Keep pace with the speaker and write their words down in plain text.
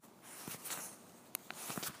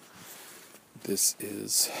This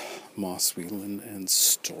is Moss Whelan and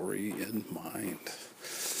Story in Mind.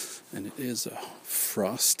 And it is a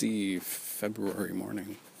frosty February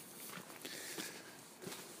morning.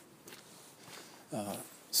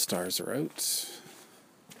 Stars are out.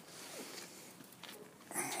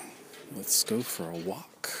 Let's go for a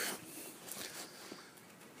walk.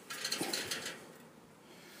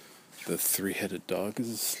 The three-headed dog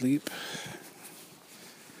is asleep.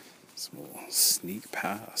 So we'll sneak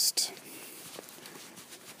past.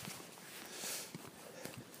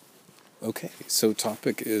 Okay, so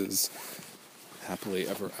topic is happily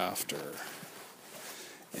ever after.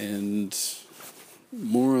 And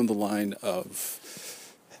more on the line of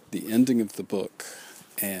the ending of the book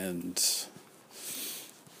and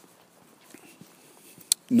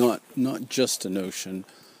not just a notion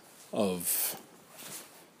of,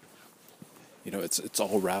 it's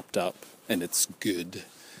all wrapped up and it's good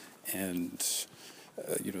and,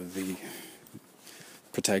 the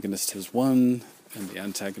protagonist has won and the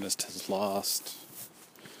antagonist has lost.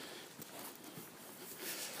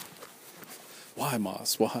 Why,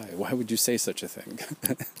 Moss? Why? Why would you say such a thing?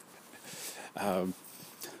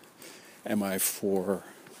 Am I for,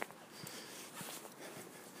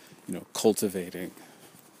 cultivating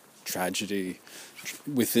tragedy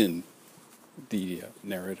within the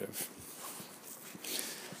narrative?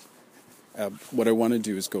 What I want to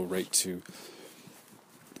do is go right to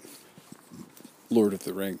Lord of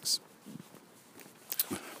the Rings,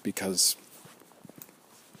 because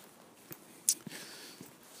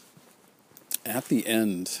at the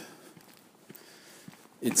end,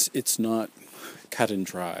 it's not cut and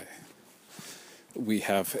dry. We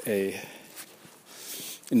have in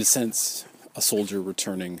a sense, a soldier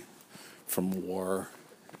returning from war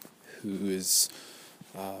who's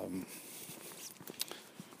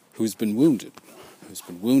been wounded,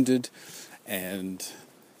 and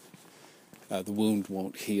the wound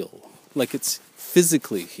won't heal. Like, it's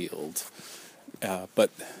physically healed, but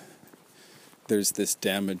there's this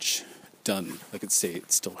damage done. Like, it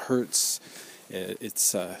still hurts.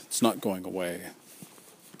 It's not going away.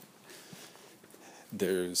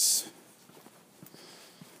 There's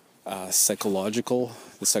the psychological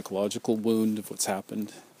wound of what's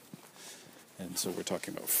happened, and so we're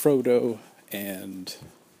talking about Frodo. And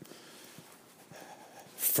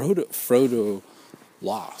Frodo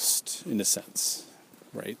lost, in a sense,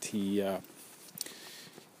 right?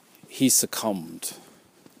 He succumbed,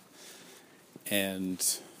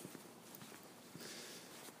 and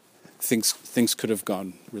things could have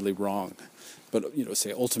gone really wrong. But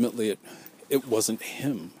say ultimately it wasn't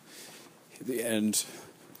him. And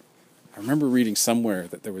I remember reading somewhere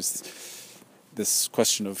that there was this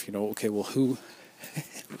question of okay, well, who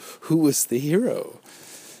was the hero?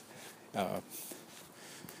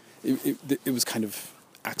 It was kind of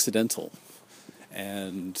accidental.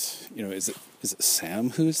 And, is it Sam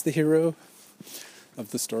who's the hero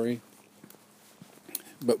of the story?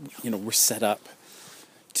 But, we're set up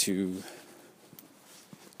to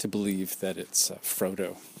believe that it's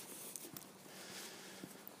Frodo.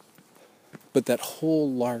 But that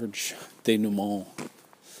whole large denouement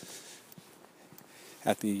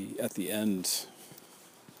at the end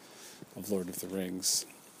of Lord of the Rings,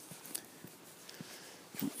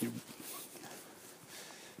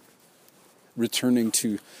 returning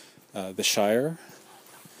to the Shire,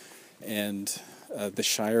 and the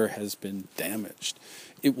Shire has been damaged.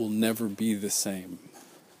 It will never be the same.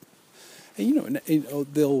 And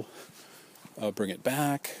they'll bring it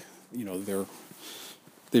back.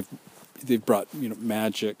 They've brought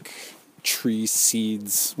magic tree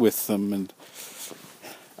seeds with them, and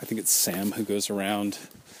I think it's Sam who goes around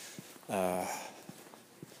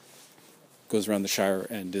the Shire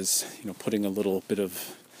and is putting a little bit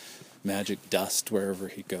of magic dust wherever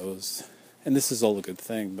he goes. And this is all a good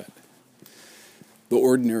thing, but the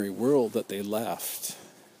ordinary world that they left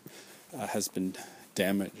has been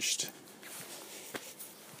damaged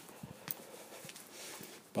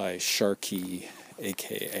by Sharky,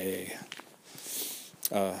 aka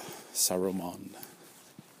Saruman.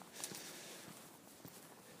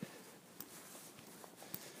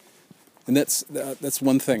 And that's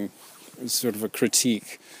one thing, sort of a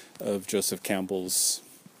critique of Joseph Campbell's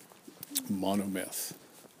monomyth,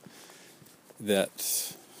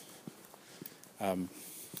 that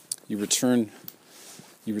you return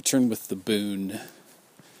with the boon,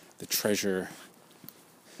 the treasure,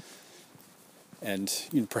 and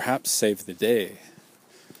perhaps save the day,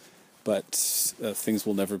 but things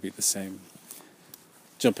will never be the same.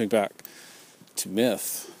 Jumping back to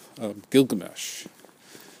myth, Gilgamesh.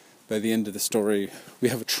 By the end of the story, we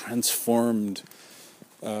have a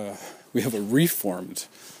reformed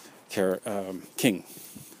king,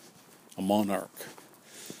 a monarch,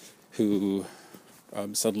 who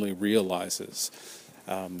suddenly realizes,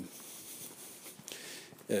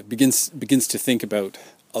 begins to think about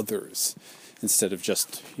others instead of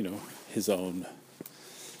just, his own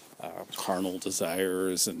carnal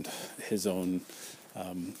desires and his own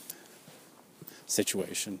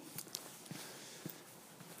situation.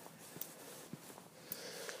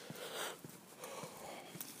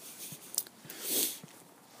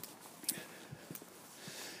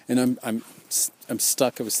 And I'm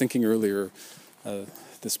stuck. I was thinking earlier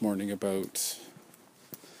this morning about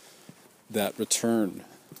that return.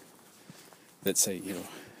 That say,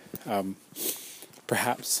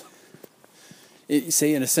 perhaps,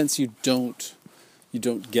 say in a sense you don't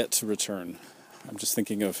get to return. I'm just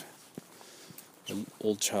thinking of an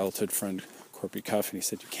old childhood friend, Corby Cuff, and he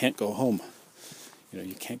said, "You can't go home.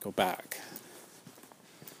 You can't go back."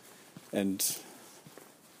 And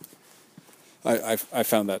I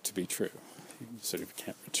found that to be true. You sort of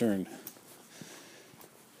can't return.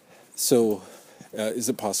 So, is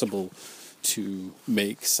it possible to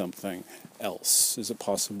make something else? Is it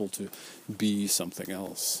possible to be something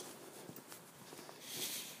else?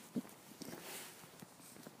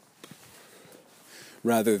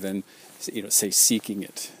 Rather than, say, seeking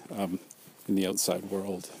it in the outside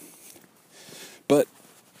world. But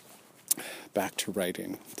back to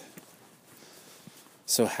writing.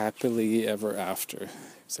 So happily ever after,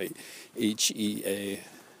 say HEA.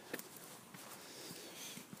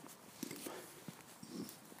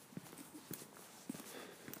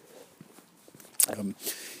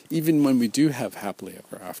 Even when we do have happily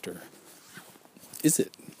ever after, is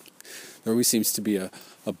it? There always seems to be a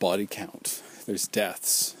body count. There's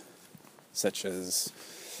deaths, such as...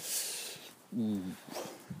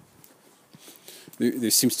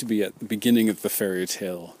 There seems to be, at the beginning of the fairy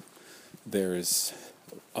tale, there's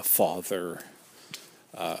a father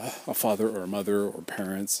or a mother or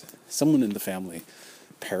parents, someone in the family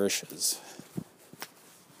perishes.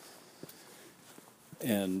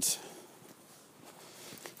 And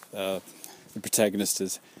the protagonist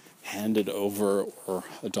is handed over or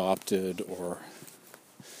adopted, or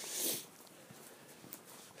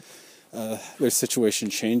their situation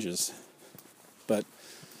changes, but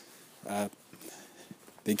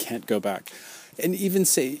they can't go back. And even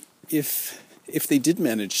say, if they did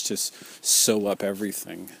manage to sew up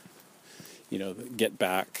everything, get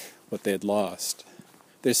back what they had lost,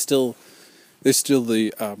 there's still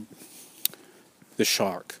the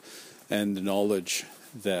shock and the knowledge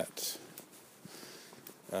that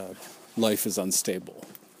life is unstable.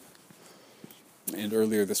 And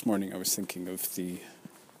earlier this morning I was thinking of the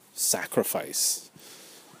sacrifice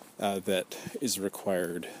that is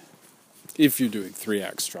required if you're doing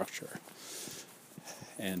 3-act structure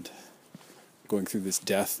and going through this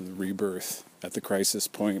death and rebirth at the crisis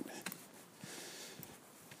point.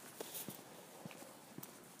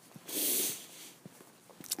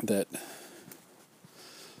 That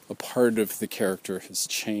a part of the character has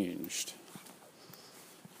changed,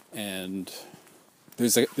 and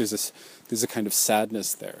there's a kind of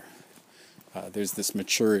sadness there. There's this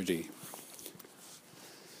maturity,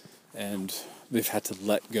 and they've had to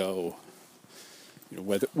let go.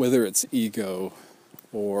 Whether it's ego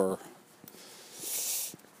or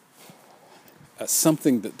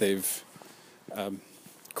something that they've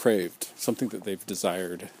craved, something that they've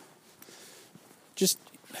desired. Just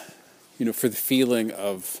for the feeling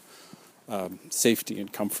of safety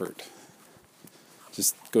and comfort.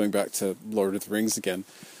 Just going back to Lord of the Rings again,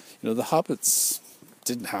 the hobbits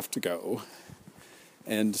didn't have to go,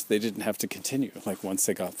 and they didn't have to continue. Like, once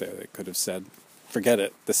they got there, they could have said, forget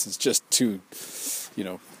it, this is just too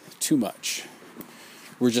much.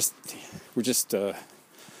 We're just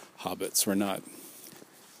hobbits. We're not,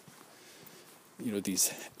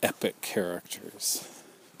 these epic characters.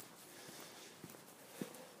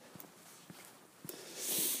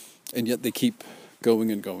 And yet they keep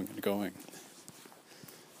going and going and going.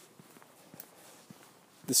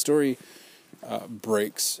 The story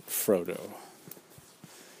breaks Frodo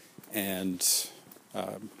and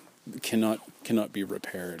cannot be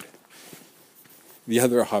repaired. The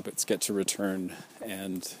other hobbits get to return,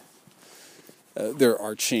 and there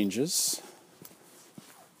are changes.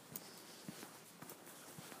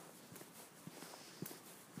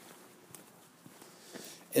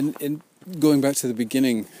 And going back to the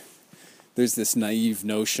beginning, there's this naive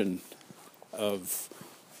notion of,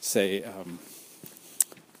 say,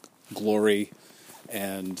 glory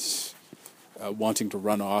and wanting to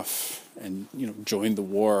run off and join the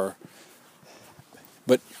war,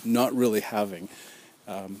 but not really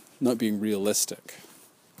not being realistic.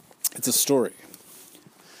 It's a story,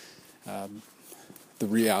 the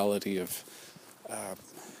reality of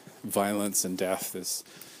violence and death is,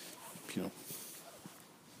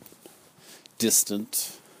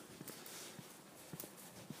 distant.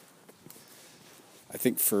 I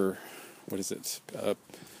think for,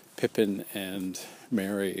 Pippin and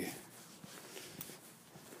Merry,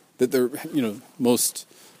 that they're, the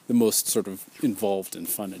most sort of involved in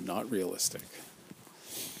fun and not realistic.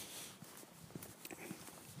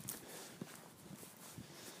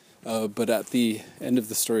 But at the end of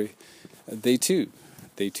the story, they too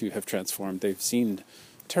have transformed. They've seen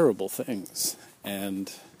terrible things,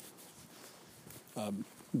 and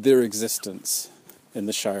their existence in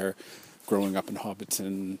the Shire, growing up in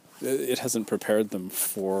Hobbiton, it hasn't prepared them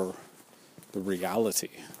for the reality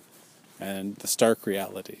and the stark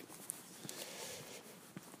reality.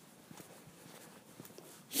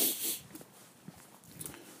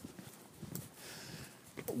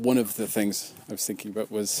 One of the things I was thinking about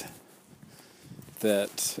was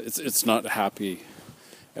that it's not happy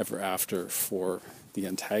ever after for the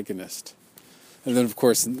antagonist. And then, of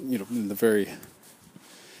course, in the very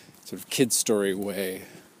sort of kid story way,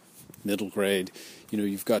 middle grade,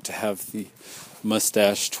 you've got to have the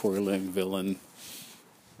mustache twirling villain.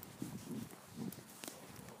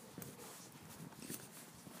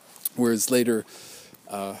 Whereas later,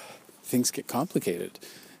 things get complicated,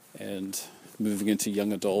 and moving into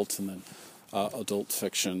young adult and then adult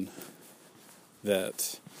fiction,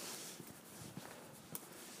 that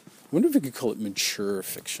I wonder if we could call it mature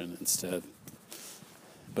fiction instead,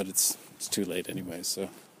 but it's too late anyway. So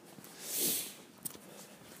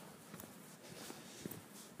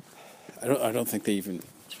I don't think they even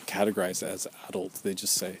categorize it as adult. They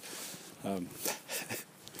just say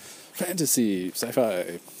fantasy,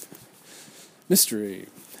 sci-fi, mystery.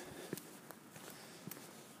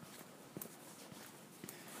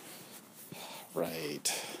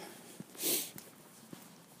 Right.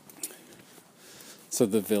 So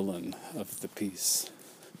the villain of the piece.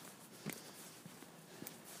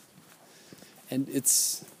 And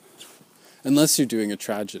it's, unless you're doing a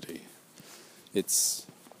tragedy, it's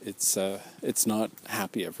not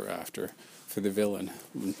happy ever after for the villain.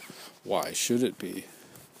 Why should it be?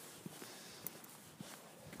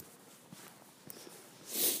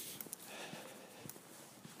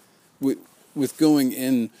 With going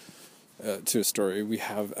in to a story, we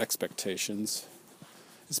have expectations,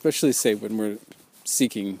 especially, say, when we're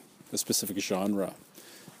seeking a specific genre,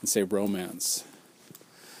 and say romance,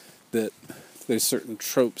 that there's certain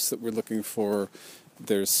tropes that we're looking for.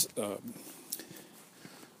 There's a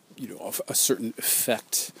certain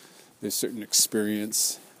effect. There's certain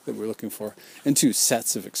experience that we're looking for, and two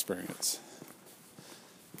sets of experience.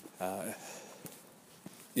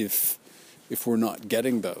 If we're not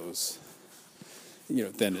getting those,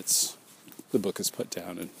 then the book is put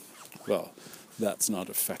down, and well, that's not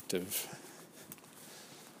effective.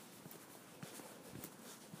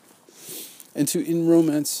 And in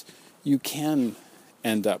romance, you can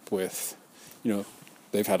end up with,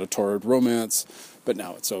 they've had a torrid romance, but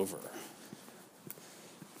now it's over.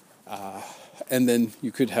 And then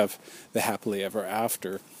you could have the happily ever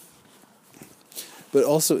after. But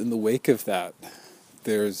also in the wake of that,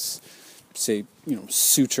 there's, say,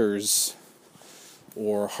 suitors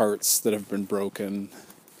or hearts that have been broken,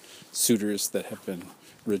 suitors that have been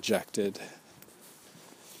rejected.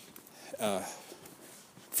 And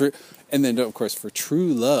then, of course, for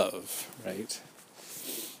true love, right?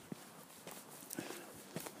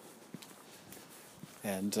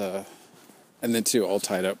 And then, too, all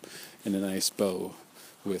tied up in a nice bow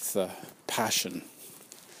with passion.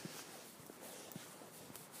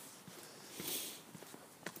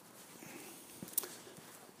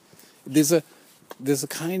 There's a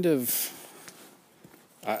kind of,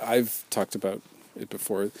 I've talked about it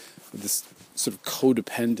before, this sort of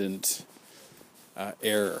codependent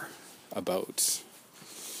air about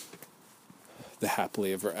the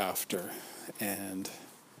happily ever after, and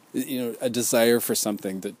a desire for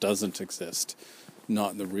something that doesn't exist,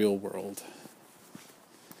 not in the real world.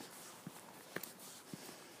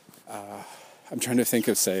 I'm trying to think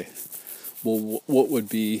of, say, well, what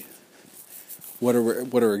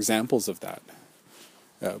are examples of that,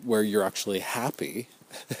 where you're actually happy,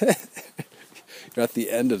 you're at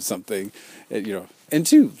the end of something, and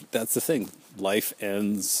two, that's the thing. Life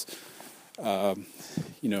ends,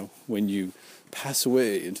 when you pass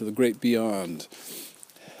away into the great beyond.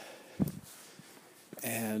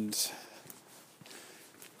 And,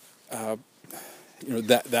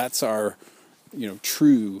 that's our,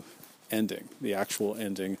 true ending, the actual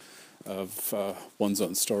ending of one's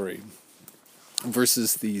own story.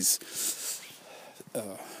 Versus these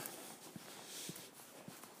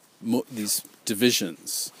these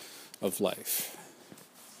divisions of life.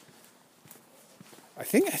 I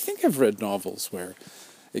think I've read novels where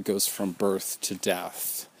it goes from birth to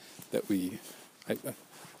death. I've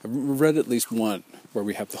read at least one where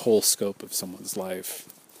we have the whole scope of someone's life.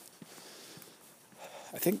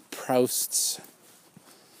 I think Proust's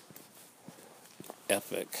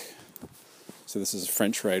Ethic. So this is a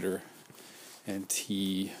French writer, and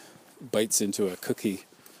he bites into a cookie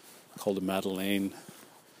called a Madeleine,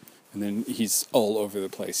 and then he's all over the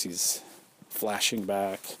place. He's flashing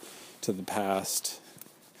back to the past.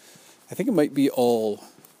 I think it might be all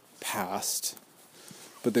past,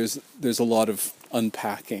 but there's a lot of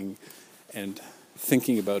unpacking and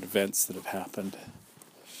thinking about events that have happened.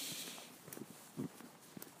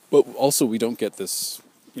 But also we don't get this,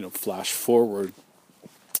 flash forward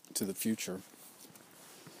to the future.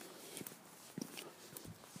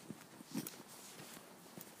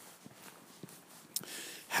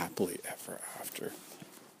 Happily ever after.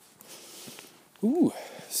 Ooh,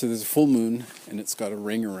 so there's a full moon, and it's got a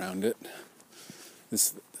ring around it.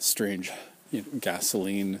 This strange,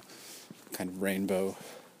 gasoline kind of rainbow.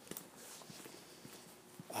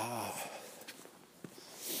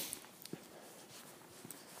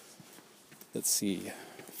 Let's see,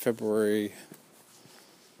 February.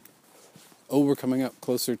 Oh, we're coming up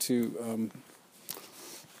closer to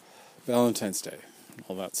Valentine's Day,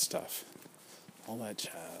 all that stuff, all that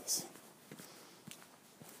jazz.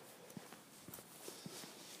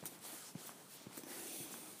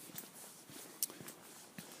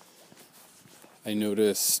 I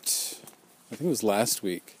noticed, I think it was last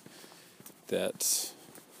week, that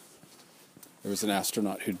there was an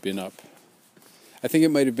astronaut who'd been up. I think it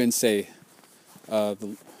might have been, a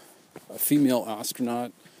female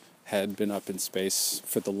astronaut had been up in space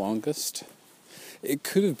for the longest. It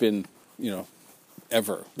could have been,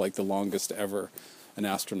 ever, like the longest ever an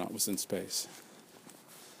astronaut was in space.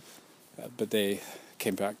 But they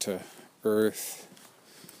came back to Earth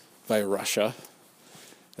via Russia.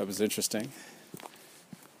 That was interesting.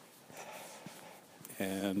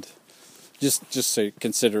 And just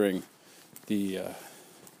considering the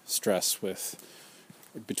stress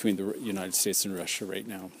between the United States and Russia right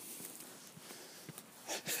now.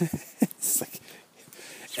 It's like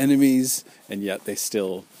enemies, and yet they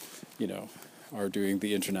still, are doing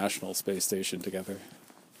the International Space Station together.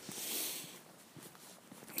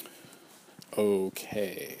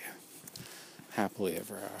 Okay. Happily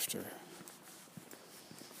ever after.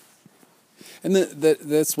 And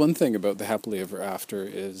that's one thing about the happily ever after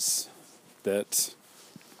is that,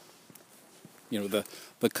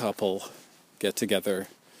 the couple get together.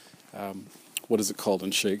 What is it called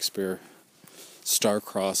in Shakespeare?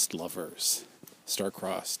 Star-crossed lovers.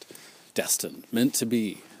 Star-crossed. Destined. Meant to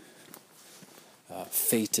be.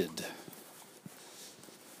 Fated.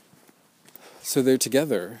 So they're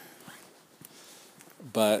together.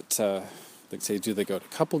 But, like say, do they go to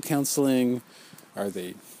couple counseling? Are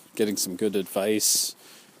they getting some good advice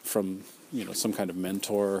from, some kind of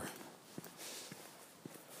mentor?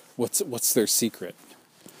 What's their secret?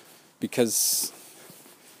 Because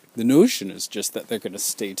the notion is just that they're going to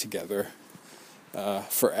stay together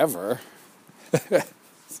forever.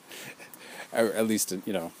 Or at least,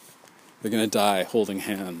 they're going to die holding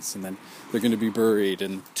hands, and then they're going to be buried,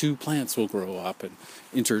 and two plants will grow up and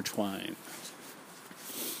intertwine.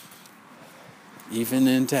 Even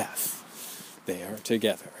in death, they are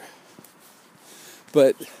together.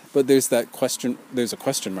 But there's that question. There's a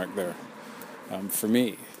question mark there for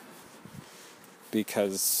me,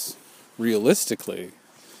 because realistically,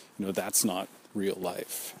 that's not real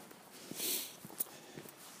life.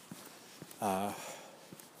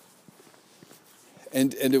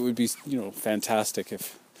 And it would be fantastic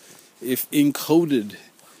if encoded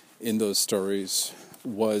in those stories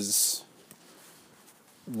was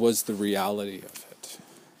the reality of it.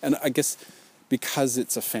 And I guess because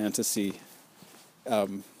it's a fantasy,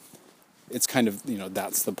 it's kind of,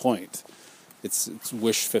 that's the point. It's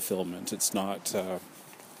wish fulfillment. It's not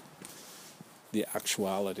the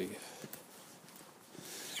actuality.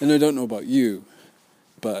 And I don't know about you,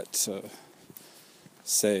 but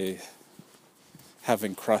say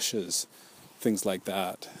having crushes, things like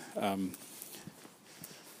that.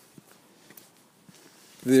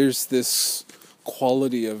 There's this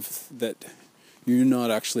quality of that you're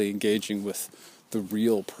not actually engaging with the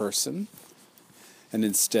real person, and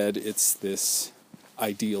instead it's this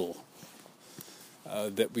ideal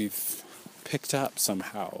that we've picked up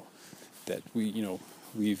somehow, that we've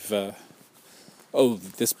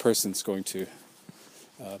this person's going to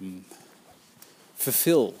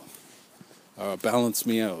fulfill, balance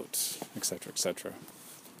me out, etc., etc.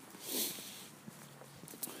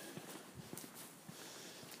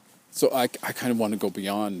 So I kind of want to go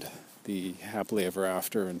beyond the happily ever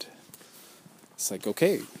after, and it's like,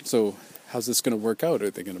 okay, so how's this going to work out? Are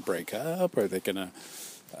they going to break up? Are they going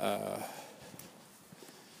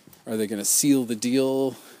to seal the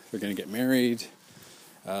deal? They're going to get married.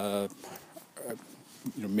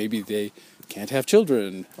 Maybe they can't have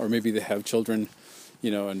children, or maybe they have children,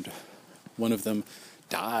 and one of them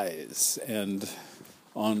dies, and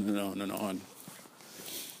on and on and on.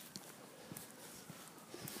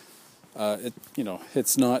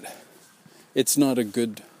 It's not a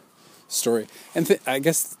good story, and I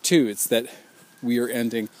guess too, it's that we're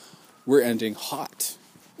ending hot.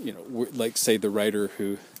 Like, say, the writer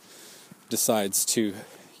who decides to,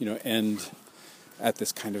 end at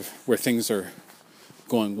this kind of where things are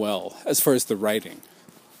going well as far as the writing.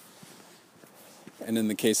 And in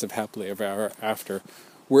the case of Happily Ever After,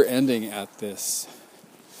 we're ending at this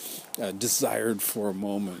desired for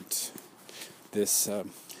moment, this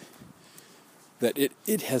that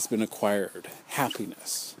it has been acquired,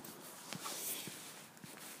 happiness.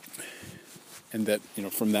 And that,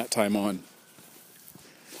 from that time on,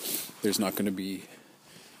 there's not going to be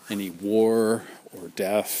any war or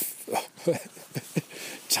death.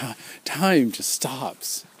 Time just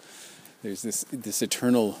stops. There's this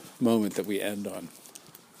eternal moment that we end on,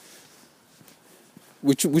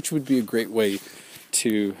 which would be a great way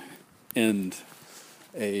to end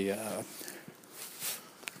a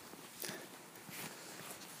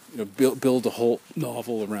build a whole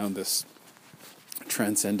novel around this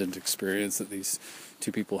transcendent experience that these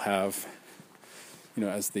two people have.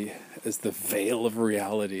 As the veil of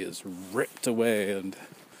reality is ripped away and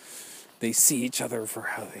they see each other for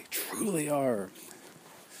how they truly are.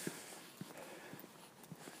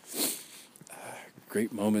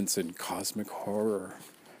 Great moments in cosmic horror.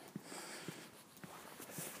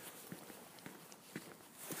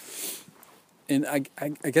 And I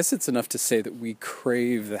guess it's enough to say that we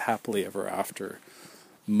crave the happily ever after.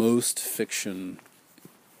 Most fiction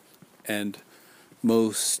and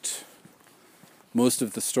most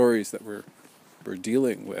of the stories that we're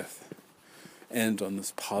dealing with end on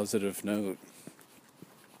this positive note,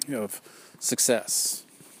 of success.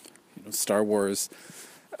 Star Wars,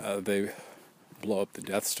 they blow up the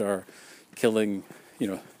Death Star, killing,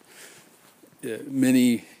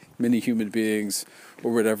 many human beings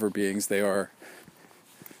or whatever beings they are.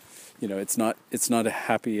 It's not a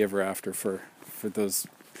happy ever after for those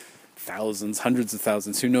thousands, hundreds of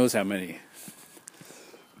thousands, who knows how many.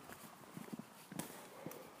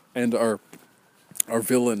 And our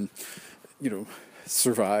villain,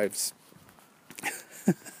 survives.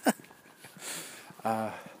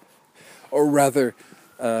 Or rather,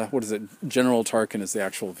 what is it? General Tarkin is the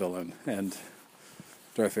actual villain, and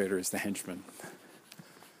Darth Vader is the henchman.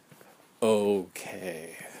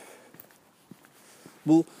 Okay.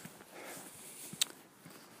 Well,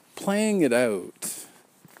 playing it out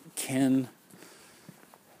can...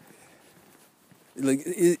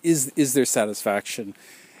 is there satisfaction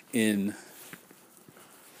in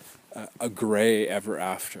a gray ever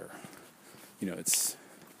after? It's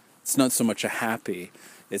not so much a happy,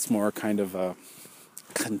 it's more kind of a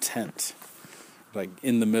content, like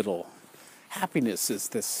in the middle. Happiness is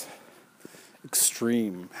this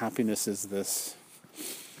extreme. Happiness is this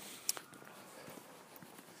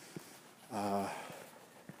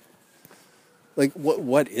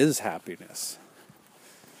what is happiness?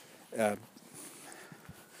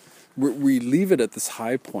 We leave it at this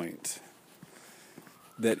high point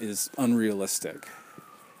that is unrealistic.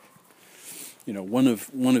 One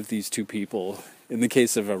of these two people, in the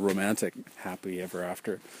case of a romantic happy ever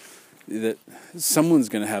after, that someone's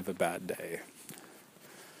going to have a bad day.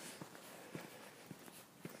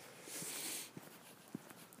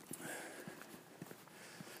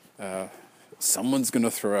 Someone's going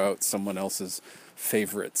to throw out someone else's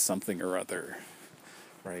favorite something or other,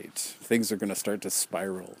 right? Things are going to start to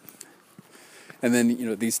spiral. And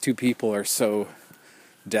then, these two people are so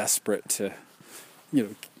desperate to,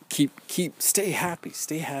 stay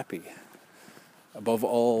happy. Above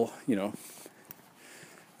all, and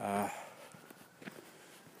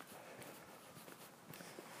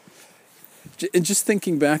just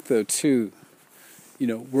thinking back though too,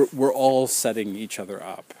 we're all setting each other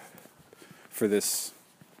up for this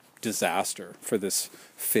disaster, for this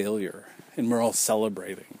failure, and we're all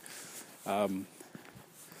celebrating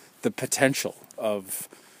the potential of,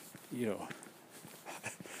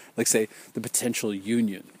 like say, the potential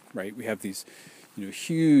union, right? We have these,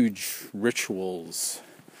 huge rituals.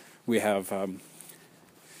 We have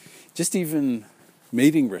just even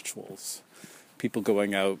mating rituals. People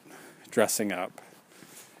going out, dressing up.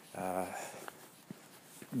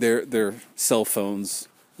 Their cell phones,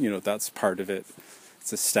 that's part of it.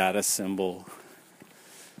 It's a status symbol.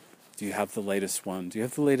 Do you have the latest one? Do you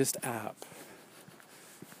have the latest app?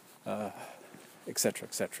 Etc.,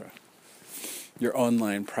 etc. Your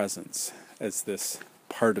online presence as this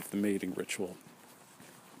part of the mating ritual.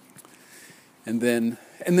 And then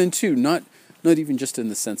too, not even just in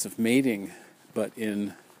the sense of mating, but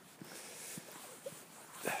in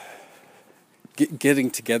getting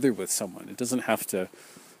together with someone. It doesn't have to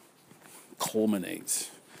culminate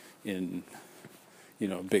in,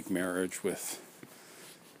 a big marriage with,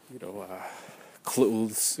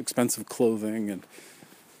 clothes, expensive clothing, and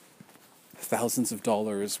thousands of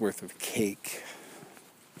dollars worth of cake.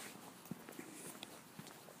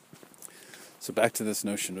 So back to this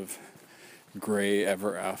notion of gray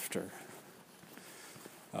ever after.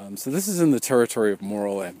 So this is in the territory of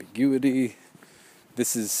moral ambiguity.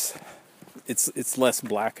 It's less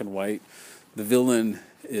black and white. The villain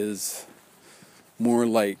is more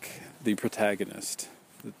like the protagonist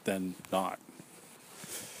than not.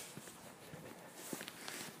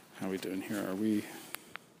 How are we doing here?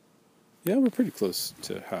 Yeah, we're pretty close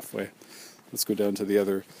to halfway. Let's go down to the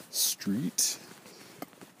other street.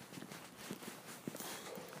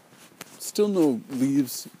 Still no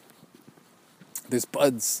leaves. There's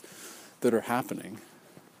buds that are happening,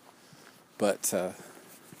 but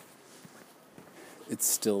it's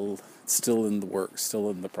still in the work, still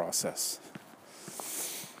in the process.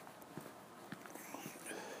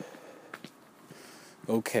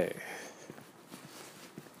 Okay.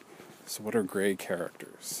 So what are gray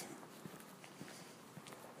characters?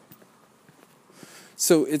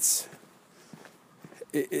 So it's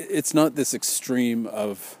not this extreme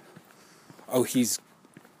of, oh, he's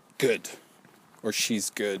good, or she's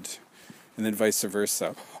good, and then vice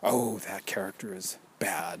versa. Oh, that character is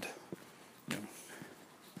bad.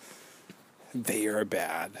 They are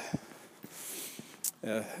bad.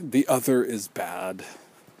 The other is bad.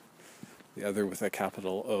 The other with a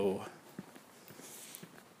capital O.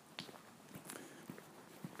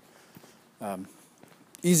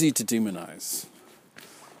 Easy to demonize.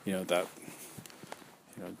 That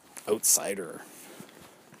outsider.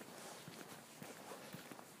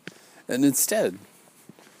 And instead,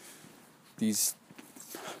 these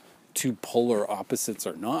two polar opposites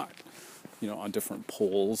are not, on different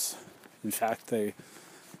poles. In fact, they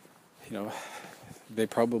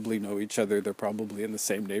probably know each other. They're probably in the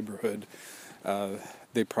same neighborhood.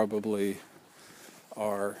 They probably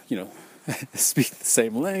are, speak the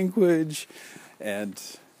same language, and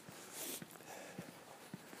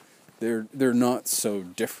they're not so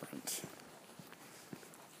different.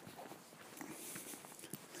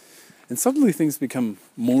 And suddenly things become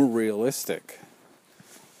more realistic.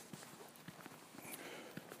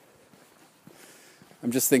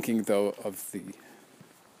 I'm just thinking, though, of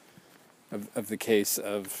the case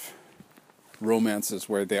of romances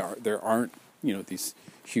where there aren't these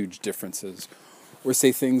huge differences, or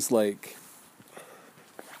say things like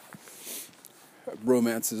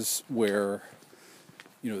romances where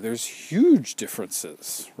there's huge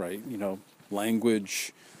differences, right?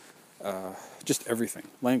 Language, just everything: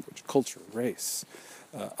 language, culture, race,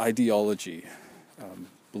 ideology,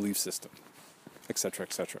 belief system, etc.,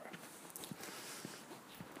 etc.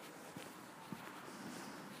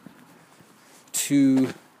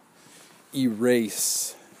 To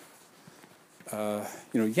erase,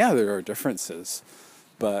 there are differences,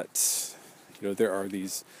 but there are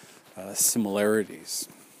these similarities.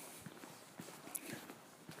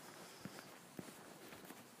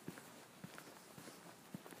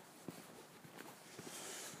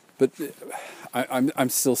 But I'm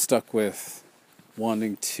still stuck with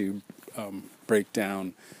wanting to break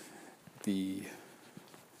down the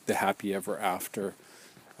happy ever after.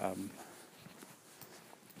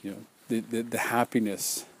 The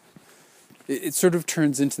happiness. It sort of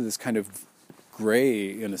turns into this kind of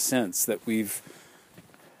gray, in a sense, that we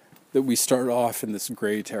start off in this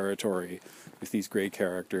gray territory with these gray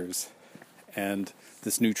characters and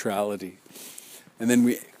this neutrality, and then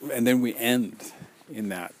we end in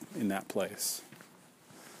that place.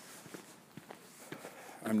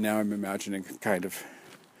 I'm imagining a kind of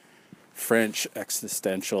French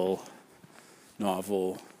existential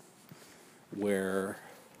novel where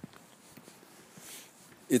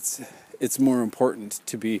it's more important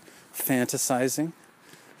to be fantasizing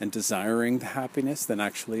and desiring the happiness than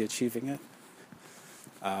actually achieving it.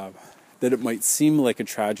 That it might seem like a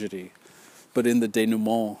tragedy, but in the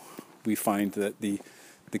denouement we find that the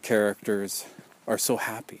characters are so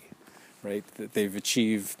happy, right? That they've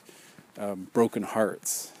achieved broken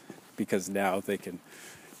hearts, because now they can,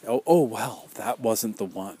 well, that wasn't the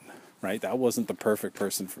one, right? That wasn't the perfect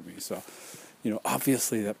person for me. So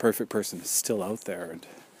obviously that perfect person is still out there, and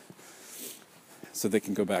so they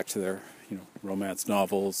can go back to their, romance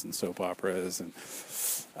novels and soap operas, and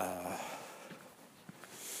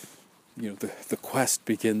the quest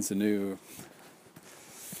begins anew.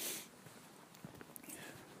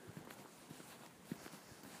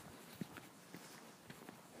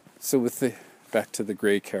 So back to the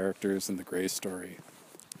Grey characters and the Grey story.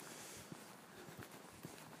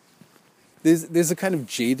 There's a kind of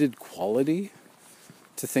jaded quality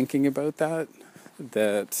to thinking about that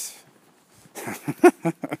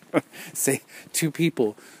say two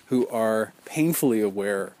people who are painfully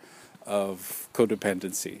aware of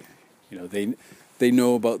codependency. They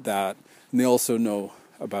know about that, and they also know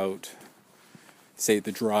about, say,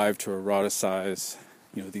 the drive to eroticize,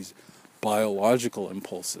 these biological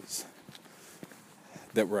impulses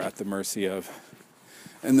that we're at the mercy of.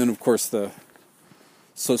 And then, of course, the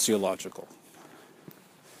sociological,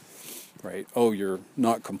 right? Oh, you're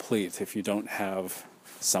not complete if you don't have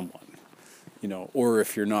someone, or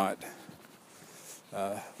if you're not,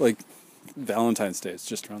 like Valentine's Day is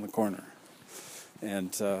just around the corner.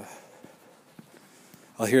 And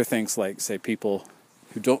I'll hear things like, say, people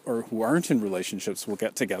who aren't in relationships will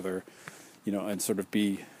get together, and sort of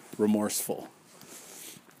be remorseful,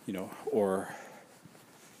 or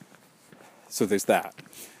so there's that.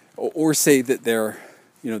 Or say that they're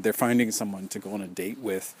finding someone to go on a date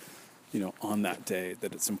with, on that day,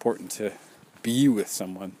 that it's important to be with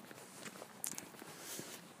someone,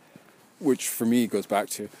 which for me goes back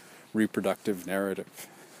to reproductive narrative.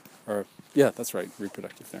 Or, yeah, that's right,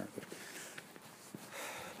 reproductive narrative.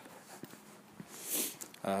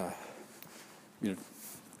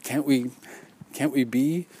 Can't we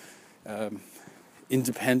be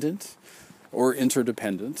independent or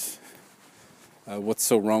interdependent? What's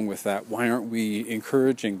so wrong with that? Why aren't we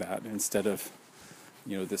encouraging that instead of,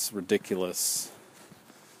 this ridiculous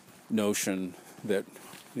notion that,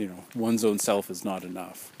 one's own self is not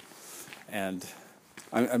enough? And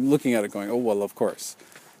I'm looking at it going, oh, well, of course,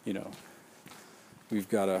 we've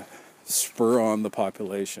got to spur on the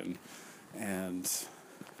population and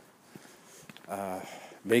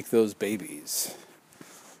make those babies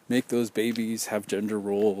have gender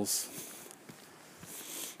roles.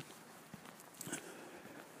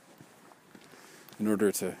 In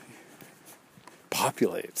order to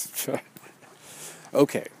populate.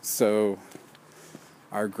 Okay, so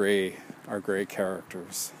our gray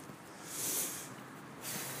characters.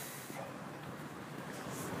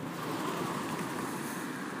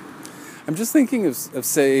 I'm just thinking of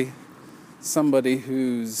say, somebody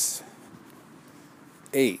who's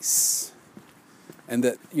ace, and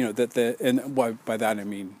that and by that I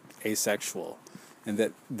mean asexual, and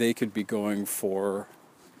that they could be going for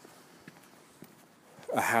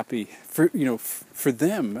a happy, for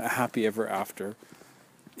them, a happy ever after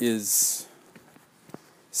is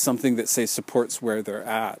something that, say, supports where they're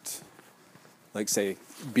at. Like, say,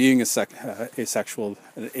 being asexual,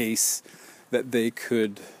 an ace, that they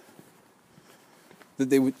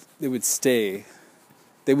would stay.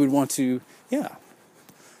 They would want to,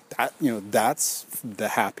 that's the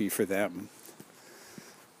happy for them.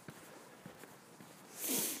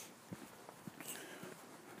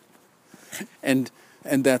 And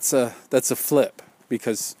that's a flip,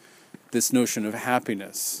 because this notion of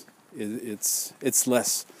happiness, it's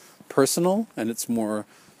less personal, and it's more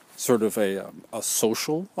sort of a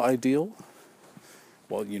social ideal.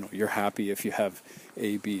 Well, you're happy if you have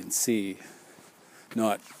A, B, and C,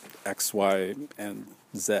 not X, Y, and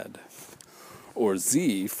Z, or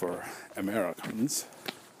Z for Americans.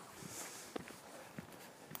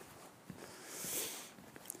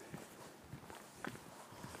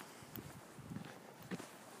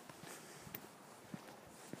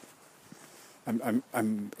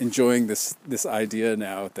 I'm enjoying this idea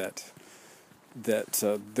now that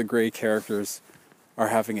the Grey characters are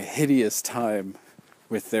having a hideous time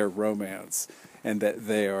with their romance, and that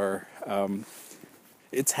they are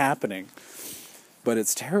it's happening, but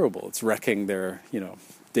it's terrible. It's wrecking their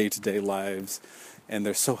day-to-day lives, and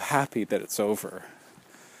they're so happy that it's over.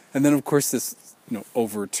 And then, of course, this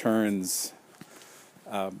overturns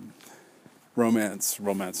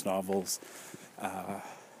romance novels.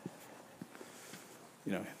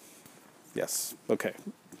 Yes, okay.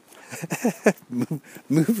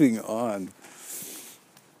 Moving on.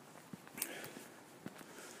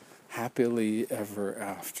 Happily ever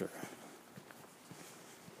after.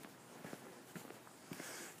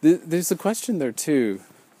 There's a question there too,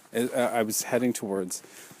 I was heading towards,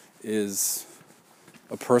 is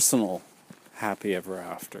a personal happy ever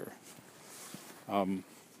after.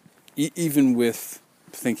 Even with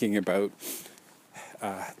thinking about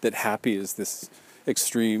that happy is this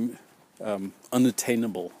extreme,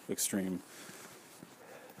 unattainable extreme.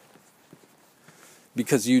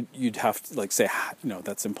 Because you'd have to say,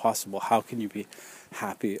 that's impossible. How can you be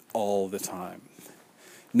happy all the time?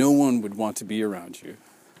 No one would want to be around you.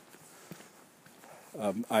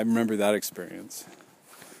 I remember that experience,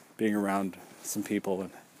 being around some people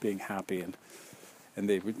and being happy, and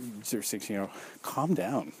they would sort of say, calm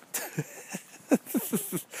down.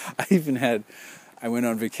 I went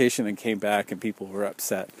on vacation and came back, and people were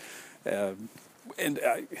upset, and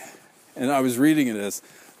I was reading it as,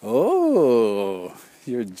 oh,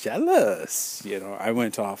 you're jealous. I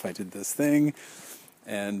went off, I did this thing,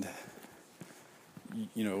 and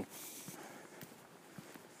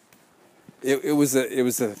it was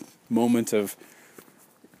a moment of,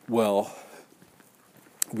 well,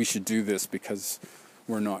 we should do this because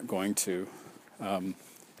we're not going to.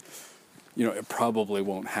 It probably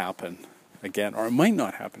won't happen again, or it might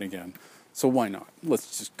not happen again. So why not?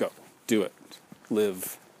 Let's just go, do it,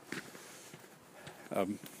 live.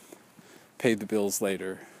 Pay the bills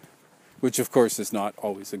later, which of course is not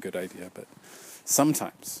always a good idea, but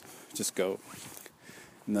sometimes just go.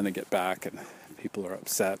 And then I get back and people are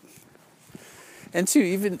upset. And too,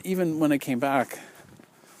 even when I came back,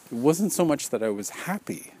 it wasn't so much that I was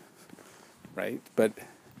happy, right? But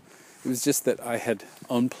it was just that I had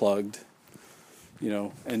unplugged,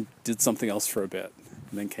 and did something else for a bit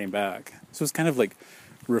and then came back. So it was kind of like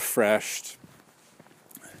refreshed,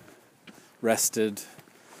 rested,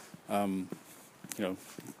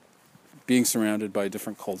 being surrounded by a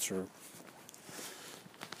different culture.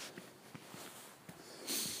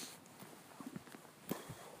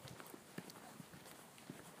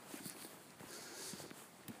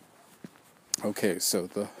 Okay, so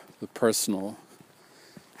the personal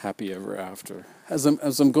happy ever after. As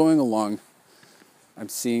I'm going along, I'm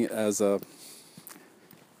seeing it as a,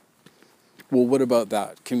 well, what about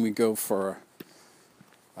that? Can we go for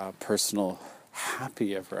a personal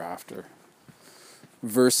happy ever after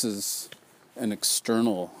versus an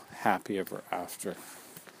external happy ever after?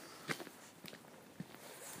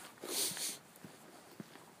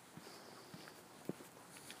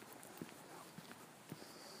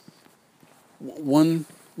 One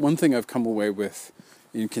thing I've come away with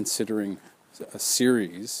in considering a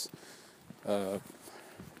series,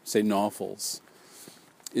 say novels,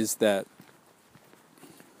 is that,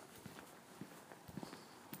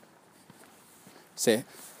 say,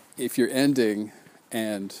 if you're ending,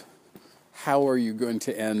 and how are you going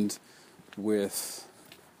to end with,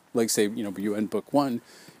 say, you end book one,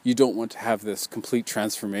 you don't want to have this complete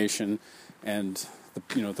transformation, and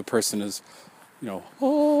the person is,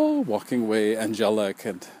 walking away angelic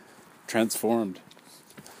and transformed,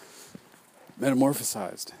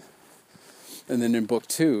 metamorphosized. And then in book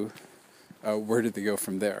two, where did they go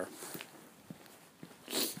from there?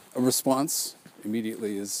 A response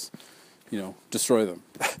immediately is, destroy them.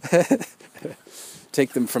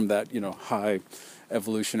 Take them from that, high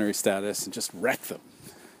evolutionary status and just wreck them.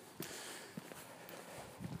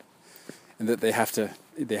 And that they have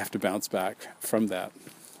to bounce back from that.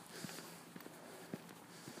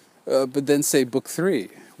 But then say book three,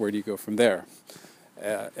 where do you go from there?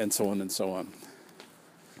 And so on and so on.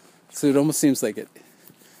 So it almost seems like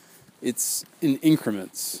it's in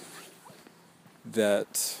increments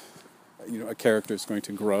that, a character is going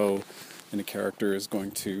to grow and a character is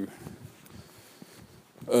going to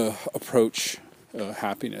approach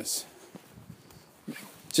happiness.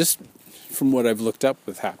 Just from what I've looked up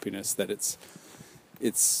with happiness, that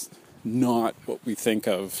it's not what we think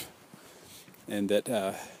of, and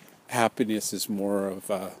that happiness is more of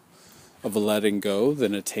a letting go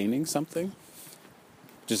than attaining something.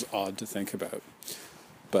 Which is odd to think about.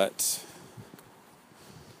 But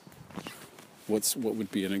what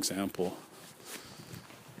would be an example?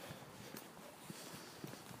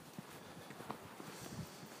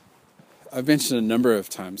 I've mentioned a number of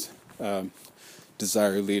times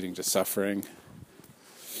desire leading to suffering,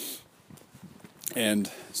 and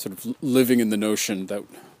sort of living in the notion that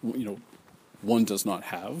one does not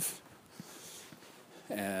have,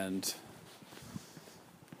 and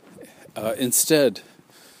instead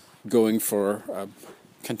going for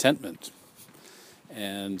contentment,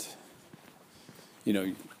 and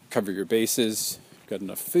you cover your bases, got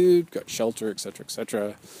enough food, got shelter,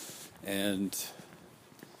 etc., and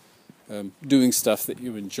doing stuff that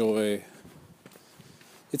you enjoy.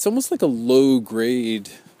 It's almost like a low-grade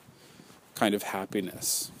kind of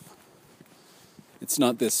happiness. It's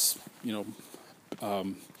not this,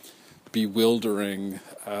 bewildering.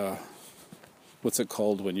 What's it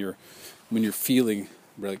called when you're feeling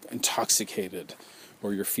like intoxicated,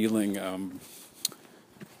 or you're feeling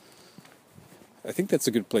I think that's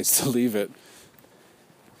a good place to leave it.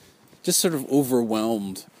 Just sort of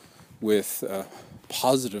overwhelmed with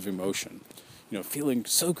positive emotion, feeling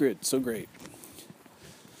so good, so great,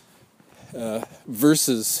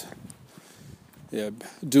 versus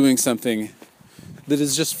doing something that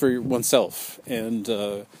is just for oneself, and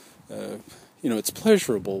it's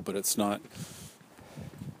pleasurable, but it's not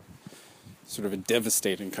sort of a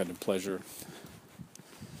devastating kind of pleasure.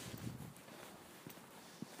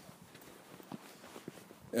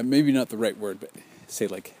 And maybe not the right word, but say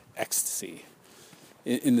like ecstasy,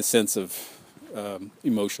 in the sense of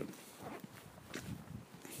emotion.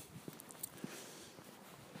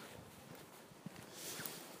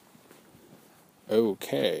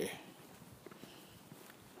 Okay.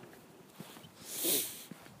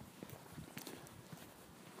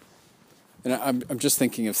 And I'm just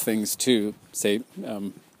thinking of things too, say,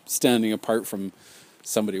 standing apart from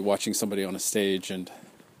somebody, watching somebody on a stage, and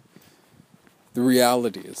the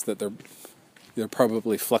reality is that they're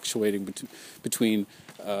probably fluctuating between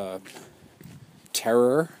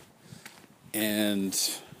terror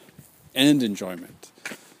and enjoyment.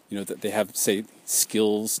 That they have, say,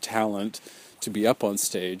 skills, talent to be up on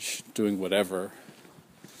stage doing whatever,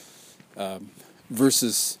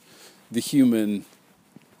 versus the human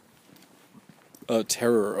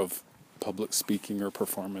terror of public speaking or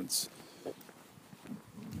performance.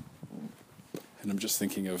 And I'm just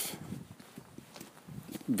thinking of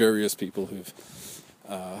various people who've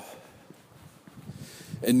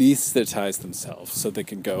anesthetized themselves so they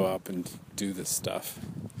can go up and do this stuff.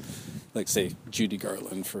 Like, say, Judy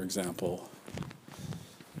Garland, for example.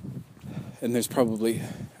 And there's probably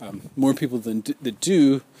more people that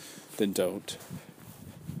do than don't.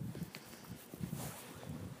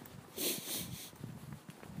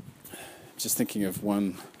 Just thinking of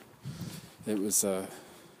one, it was a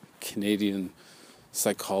Canadian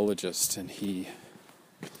psychologist, and he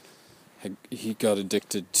got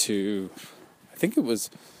addicted to, I think it was,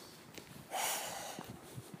 I'm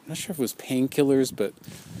not sure if it was painkillers, but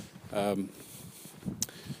and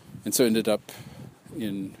so ended up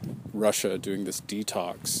in Russia doing this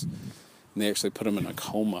detox, and they actually put him in a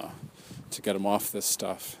coma to get him off this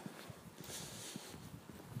stuff.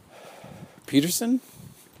 Peterson?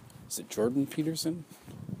 Is it Jordan Peterson?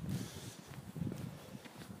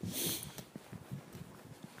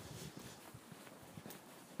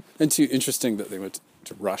 And too interesting that they went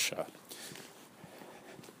to Russia.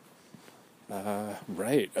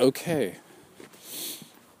 Right, okay.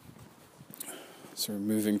 So we're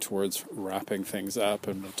moving towards wrapping things up,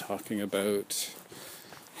 and we're talking about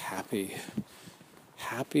happy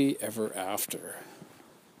ever after.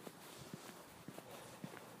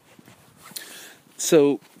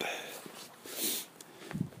 So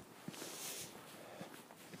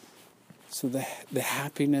the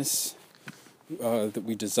happiness that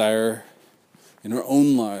we desire in our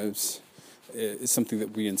own lives is something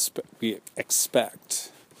that we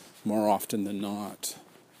expect more often than not.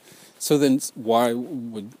 So then, why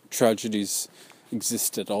would tragedies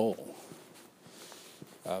exist at all?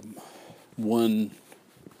 One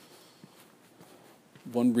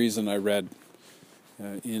reason I read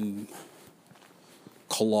in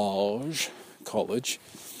college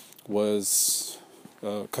was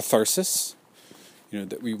catharsis.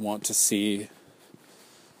 That we want to see.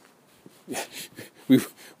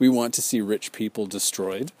 We want to see rich people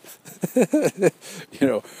destroyed. We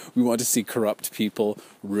want to see corrupt people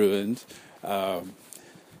ruined.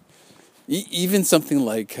 Even something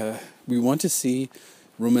like we want to see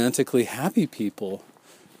romantically happy people,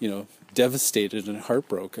 devastated and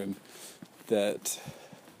heartbroken.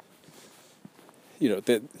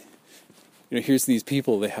 Here's these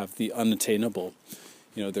people, they have the unattainable.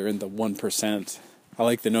 They're in the 1%. I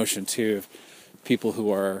like the notion too of people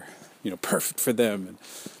who are, perfect for them, and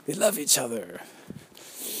they love each other.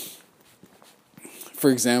 For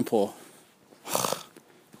example,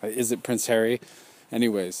 is it Prince Harry?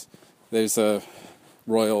 Anyways, there's a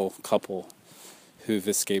royal couple who've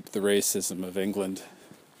escaped the racism of England.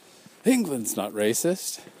 England's not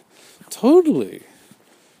racist. Totally.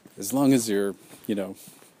 As long as you're,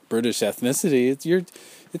 British ethnicity,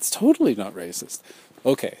 it's totally not racist.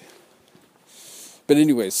 Okay. But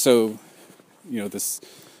anyways, so, this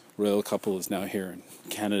royal couple is now here in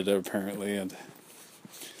Canada, apparently, and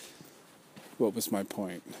what was my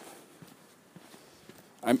point?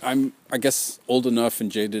 I'm I guess old enough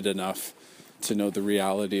and jaded enough to know the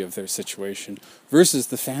reality of their situation versus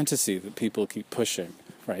the fantasy that people keep pushing,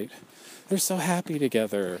 right? They're so happy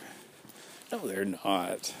together. No, they're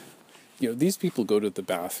not. These people go to the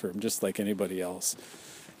bathroom just like anybody else,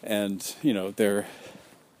 and they're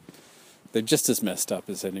just as messed up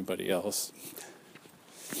as anybody else.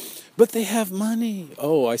 But they have money.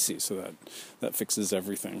 Oh, I see. So that fixes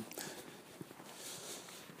everything.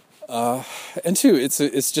 And two,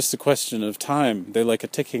 it's just a question of time. They're like a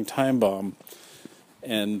ticking time bomb.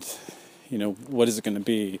 And, what is it going to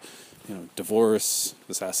be? Divorce,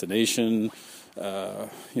 assassination,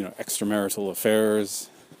 extramarital affairs.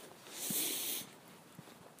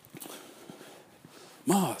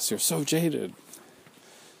 Moss, you're so jaded.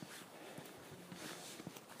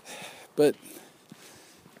 But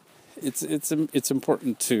it's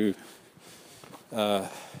important to,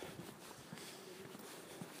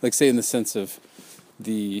 say in the sense of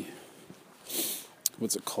the,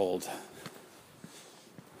 what's it called?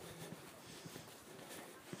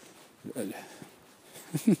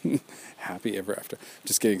 Happy ever after.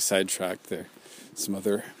 Just getting sidetracked there. Some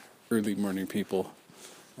other early morning people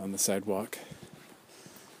on the sidewalk.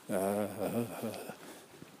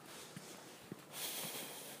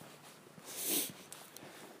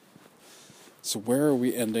 So where are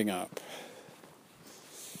we ending up?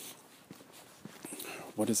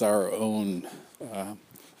 What is our own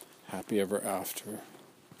happy ever after?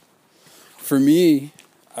 For me,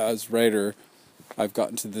 as writer, I've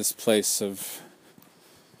gotten to this place of,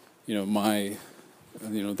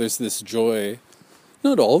 there's this joy,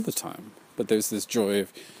 not all the time, but there's this joy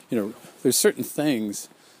of, there's certain things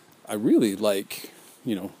I really like,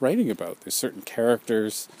 writing about. There's certain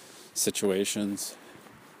characters, situations.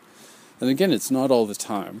 And again, it's not all the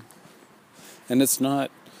time. And it's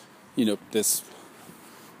not, this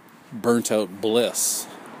burnt out bliss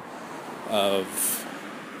of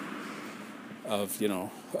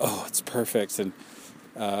it's perfect. And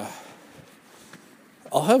I'll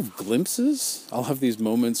have glimpses. I'll have these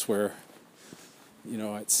moments where,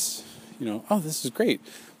 it's, oh, this is great.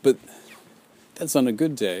 But that's on a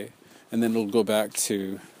good day. And then it'll go back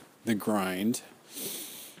to the grind.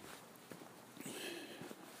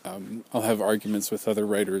 I'll have arguments with other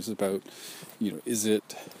writers about, is it,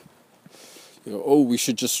 we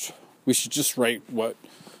should just write what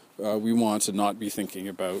we want and not be thinking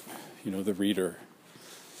about, the reader.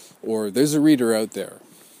 Or there's a reader out there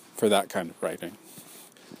for that kind of writing.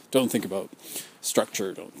 Don't think about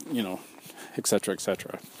structure, et cetera, et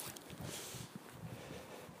cetera.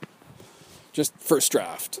 Just first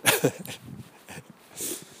draft.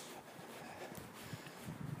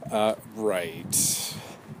 Right.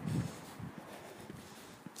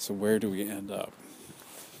 So where do we end up?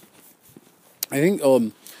 I think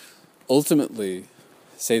ultimately,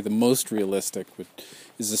 say the most realistic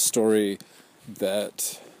is a story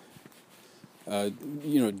that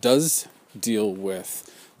does deal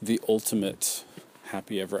with the ultimate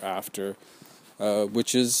happy ever after,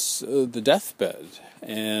 which is the deathbed,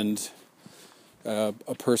 and a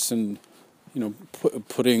person,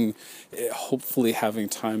 putting, hopefully having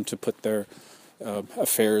time to put their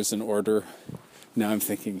affairs in order. Now I'm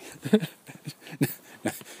thinking,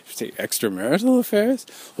 say extramarital affairs?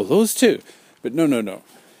 Well, those too. But no.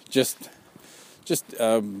 Just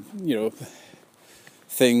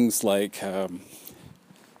things like, I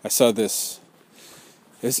saw this,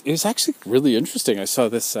 it was actually really interesting. I saw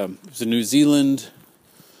this, it was a New Zealand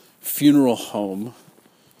funeral home,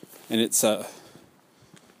 and it's I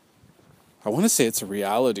want to say it's a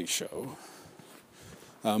reality show.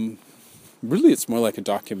 Really, it's more like a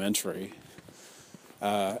documentary,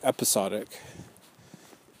 episodic.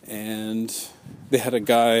 And they had a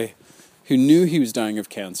guy who knew he was dying of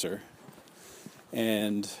cancer,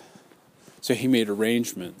 and so he made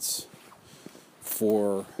arrangements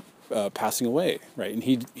for passing away, right? And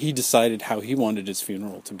he decided how he wanted his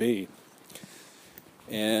funeral to be,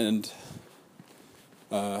 and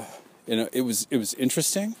it was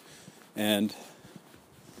interesting, and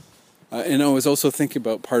I was also thinking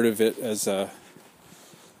about part of it as a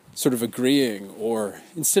sort of agreeing, or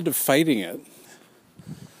instead of fighting it,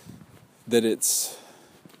 that it's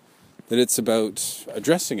about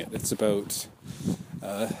addressing it. It's about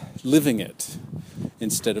living it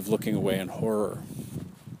instead of looking away in horror.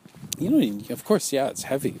 Of course, yeah, it's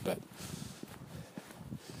heavy, but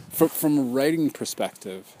from a writing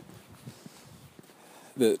perspective,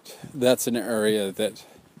 that's an area that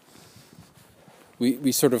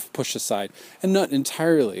we sort of push aside, and not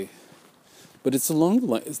entirely, but it's along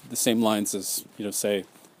the same lines as, say,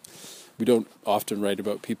 we don't often write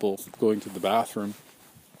about people going to the bathroom,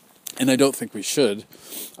 and I don't think we should.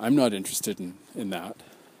 I'm not interested in that.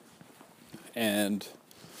 And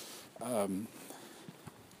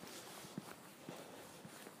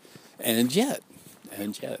yet,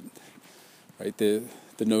 right, the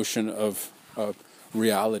notion of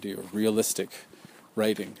reality or realistic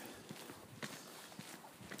writing.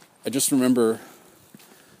 I just remember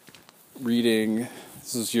reading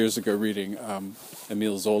This was years ago reading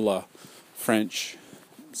Émile Zola, French,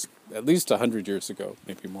 at least 100 years ago,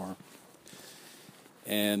 maybe more.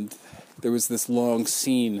 And there was this long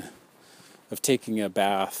scene of taking a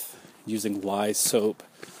bath using lye soap,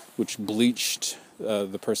 which bleached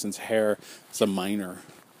the person's hair as a miner.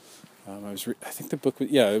 I think the book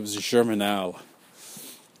was, it was Germinal.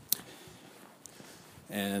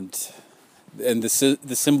 And the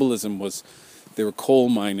symbolism was they were coal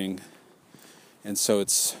mining, and so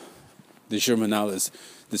the Germinal is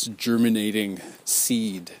this germinating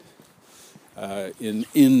seed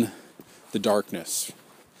in the darkness.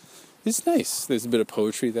 It's nice. There's a bit of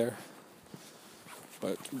poetry there,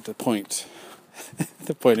 but the point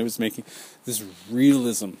it was making, this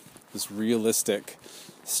realism, this realistic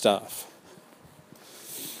stuff.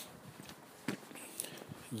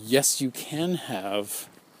 Yes, you can have,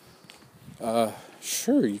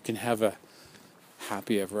 you can have a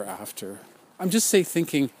happy ever after. I'm just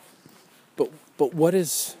thinking, but what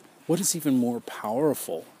is even more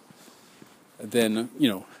powerful than,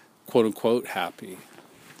 quote unquote happy?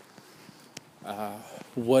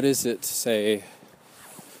 What is it, say,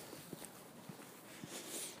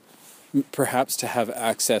 perhaps to have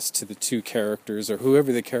access to the two characters or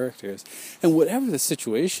whoever the character is, and whatever the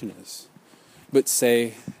situation is, but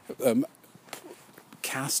say,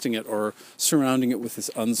 casting it or surrounding it with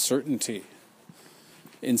this uncertainty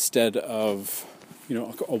instead of,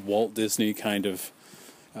 a Walt Disney kind of,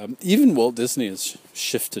 even Walt Disney has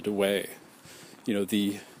shifted away.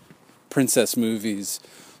 The princess movies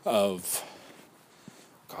of,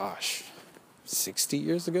 60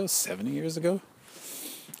 years ago, 70 years ago,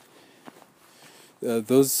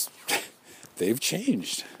 those, they've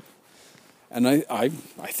changed. And I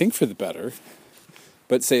think for the better.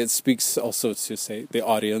 But say it speaks also to, say, the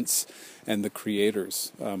audience and the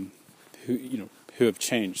creators who have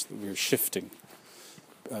changed. We're shifting,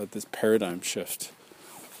 this paradigm shift.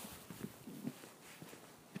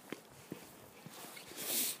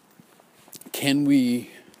 Can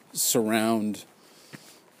we surround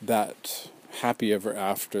that happy ever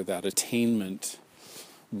after, that attainment,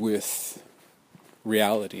 with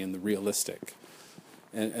reality and the realistic,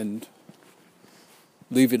 and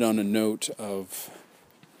leave it on a note of,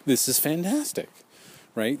 this is fantastic,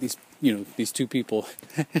 right? These two people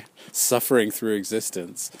suffering through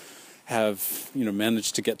existence have,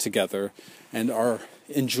 managed to get together and are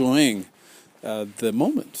enjoying the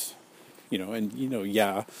moment,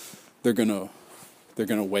 they're gonna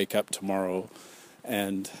wake up tomorrow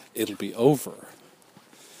and it'll be over.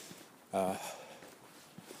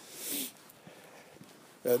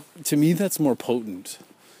 To me, that's more potent.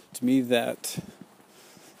 To me, that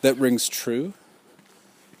rings true.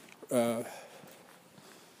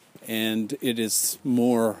 And it is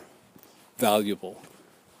more valuable.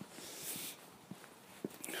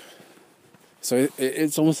 So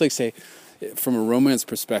it's almost like, say, from a romance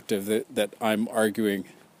perspective, that I'm arguing,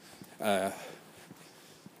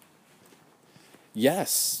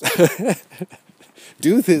 yes,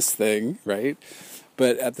 do this thing, right?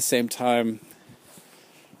 But at the same time,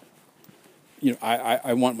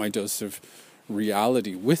 I want my dose of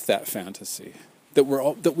reality with that fantasy that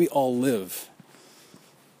we all live.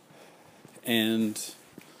 And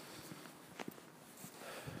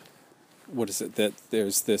what is it, that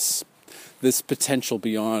there's this potential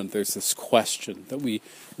beyond, there's this question, that we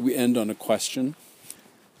end on a question,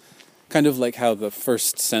 kind of like how the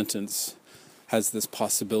first sentence has this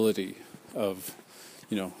possibility of,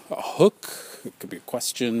 a hook. It could be a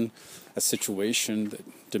question, a situation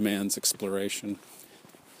that demands exploration,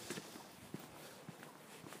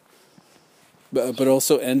 but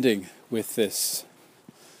also ending with this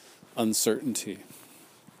uncertainty.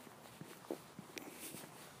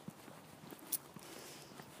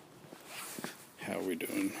 How are we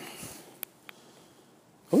doing?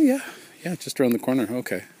 Oh yeah, just around the corner.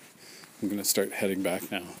 Okay, I'm gonna start heading back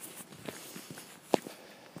now.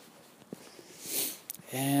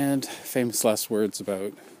 And famous last words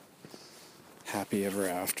about happy ever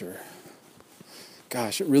after.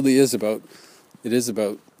 Gosh, it really is about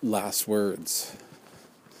last words.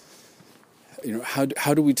 How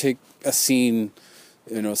do we take a scene,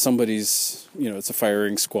 somebody's, it's a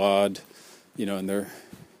firing squad, and they're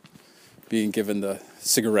being given the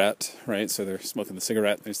cigarette, right? So they're smoking the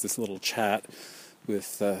cigarette. There's this little chat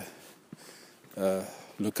with Le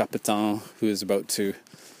Capitaine, who is about to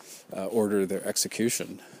order their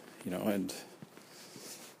execution, and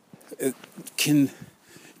can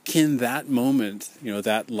that moment,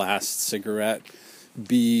 that last cigarette,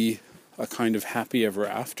 be a kind of happy ever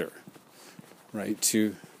after, right?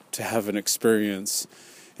 To have an experience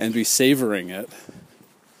and be savoring it,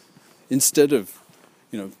 instead of,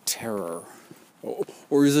 terror?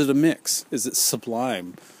 Or is it a mix? Is it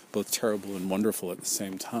sublime, both terrible and wonderful at the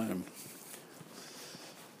same time?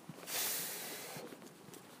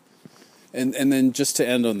 And then just to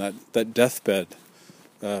end on that deathbed,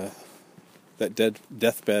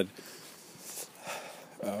 deathbed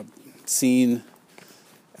scene,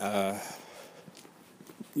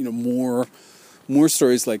 more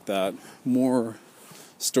stories like that, more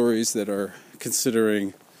stories that are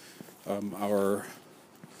considering our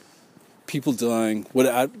people dying,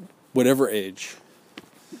 at whatever age,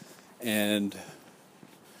 and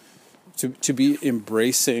to be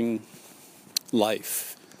embracing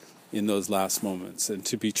life in those last moments, and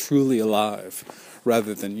to be truly alive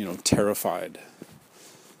rather than terrified.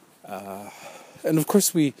 And of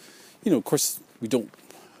course we don't want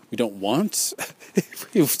we don't want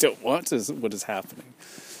what is happening.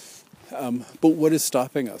 But what is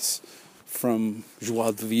stopping us from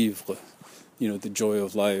joie de vivre, the joy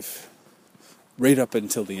of life, right up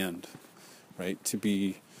until the end, right? To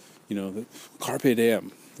be, the carpe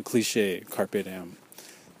diem, the cliche carpe diem,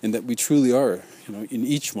 and that we truly are, in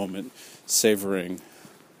each moment savoring.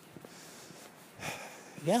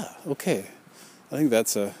 Yeah, okay. I think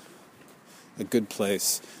that's a good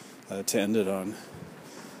place to end it on,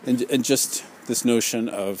 and just this notion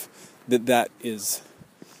of that is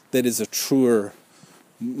a truer,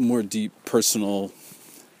 more deep, personal,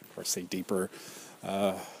 or say deeper,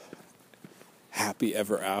 happy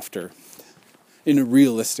ever after, in a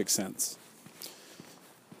realistic sense.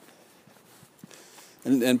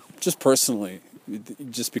 And just personally,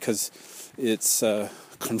 just because it's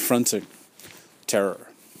confronting terror,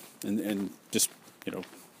 and just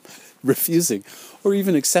refusing or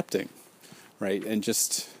even accepting, right? And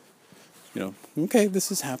just okay, this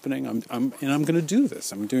is happening. I'm going to do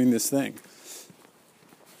this. I'm doing this thing.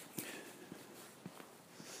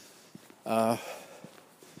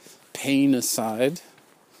 Pain aside,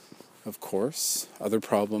 of course, other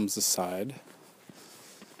problems aside.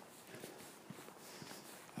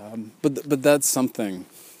 But that's something,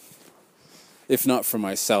 if not for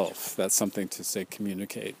myself, that's something to say,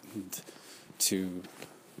 communicate, and to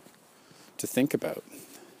think about.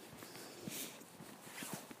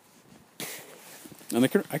 And I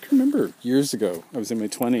can remember years ago, I was in my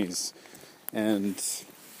 20s, and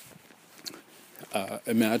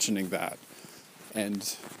imagining that,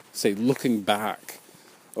 and say looking back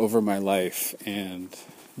over my life, and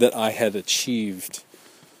that I had achieved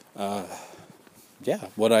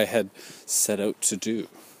what I had set out to do,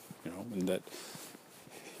 and that,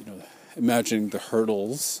 imagining the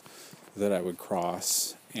hurdles that I would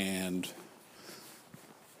cross, and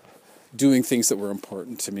doing things that were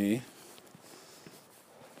important to me,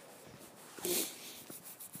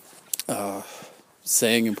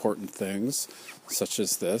 saying important things, such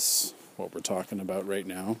as this, what we're talking about right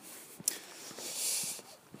now.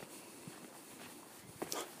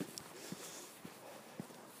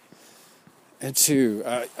 And two,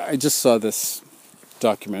 I just saw this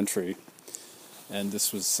documentary, and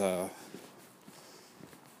this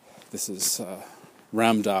is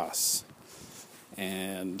Ram Dass,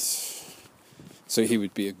 and so he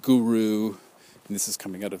would be a guru, and this is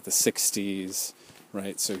coming out of the 60s,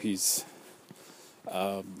 right? So he's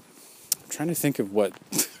trying to think of what,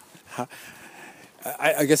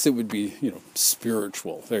 I guess it would be,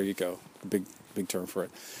 spiritual. There you go, big term for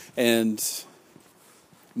it. And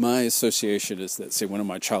my association is that, say, one of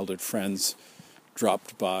my childhood friends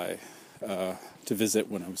dropped by to visit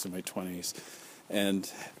when I was in my 20s, and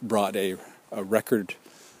brought a record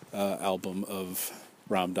album of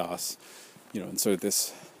Ram Dass, and so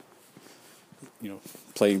this,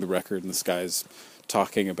 playing the record, and this guy's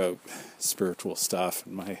talking about spiritual stuff,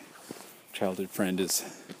 and my childhood friend is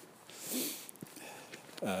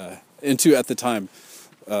into, at the time,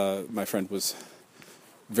 my friend was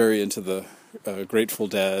very into the Grateful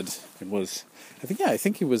Dead, and was, I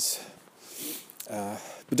think he was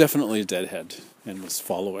definitely a Deadhead, and was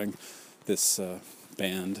following this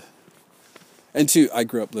band. And two, I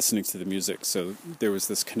grew up listening to the music, so there was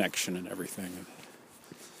this connection and everything.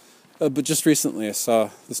 But just recently I saw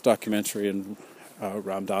this documentary, and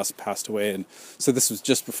Ram Dass passed away, and so this was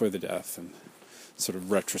just before the death, and sort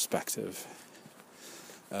of retrospective.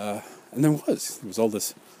 And there was all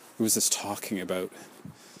this, this talking about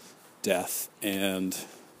death,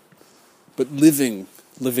 but living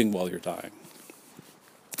while you're dying,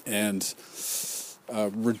 and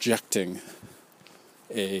rejecting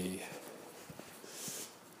a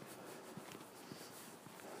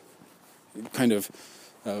kind of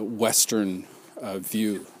Western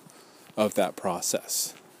view of that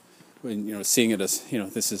process. When seeing it as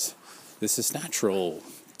this is natural,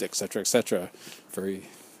 etc., etc. Very,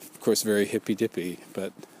 of course, very hippy-dippy,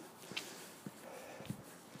 but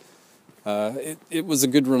it was a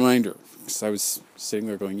good reminder, because I was sitting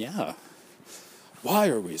there going, yeah, why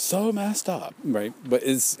are we so messed up, right? But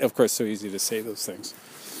it's, of course, so easy to say those things.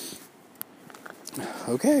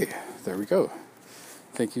 Okay, there we go.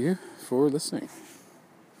 Thank you for listening.